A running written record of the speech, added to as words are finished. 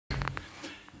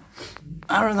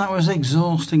Aaron, that was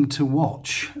exhausting to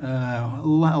watch,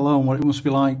 let alone what it must be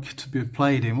like to be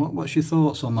played in. What's your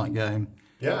thoughts on that game?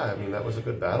 Yeah, I mean, that was a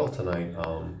good battle tonight.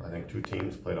 I think two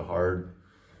teams played a hard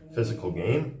physical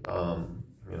game.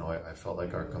 I felt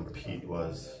like our compete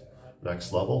was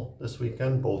next level this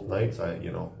weekend, both nights.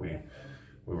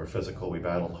 We were physical, we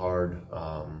battled hard.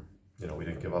 We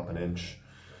didn't give up an inch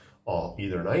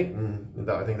either night, and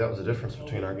I think that was the difference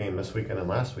between our game this weekend and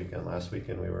last weekend. Last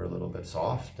weekend we were a little bit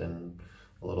soft and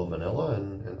a little vanilla,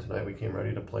 and tonight we came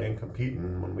ready to play and compete.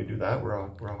 And when we do that, we're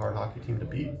a hard hockey team to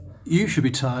beat. You should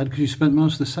be tired because you spent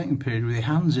most of the second period with your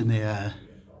hands in the air.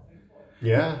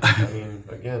 Yeah, I mean,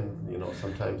 again,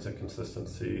 sometimes the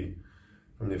consistency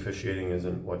from the officiating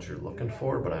isn't what you're looking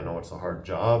for, but I know it's a hard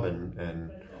job,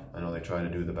 and I know they try to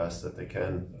do the best that they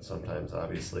can. Sometimes,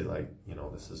 obviously,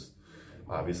 this is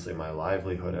obviously my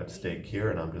livelihood at stake here,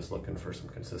 and I'm just looking for some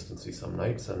consistency some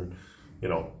nights. And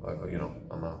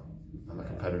I'm a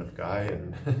competitive guy,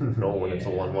 and know when it's a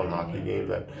 1-1 hockey game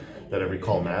that every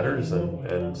call matters,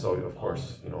 and so of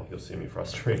course you'll see me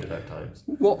frustrated at times.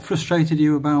 What frustrated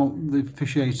you about the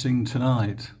officiating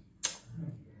tonight?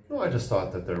 No, I just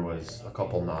thought that there was a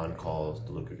couple non-calls.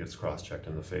 DeLuca gets cross-checked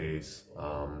in the face.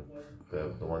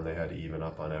 The one they had to even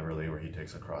up on Everly where he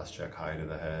takes a cross-check high to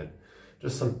the head.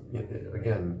 Just some,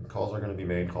 again, calls are going to be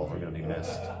made, calls are going to be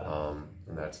missed,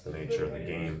 and that's the nature of the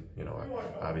game.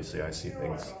 Obviously I see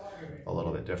things a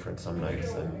little bit different some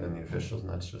nights than the officials,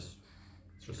 and it's just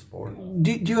sport.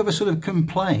 Do you ever sort of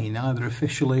complain, either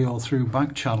officially or through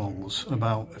back channels,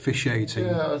 about officiating?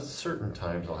 Yeah, at certain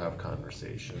times I'll have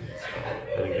conversations,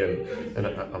 and again,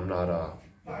 I'm not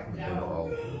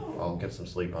I'll get some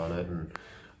sleep on it, and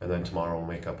then tomorrow I'll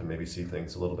wake up and maybe see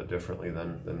things a little bit differently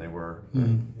than they were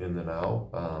in the now.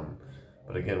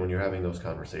 But again, when you're having those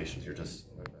conversations,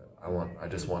 I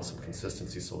just want some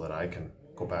consistency so that I can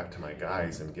go back to my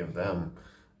guys and give them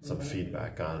some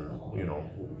feedback on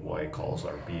why calls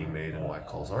are being made and why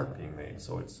calls aren't being made.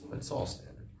 So it's all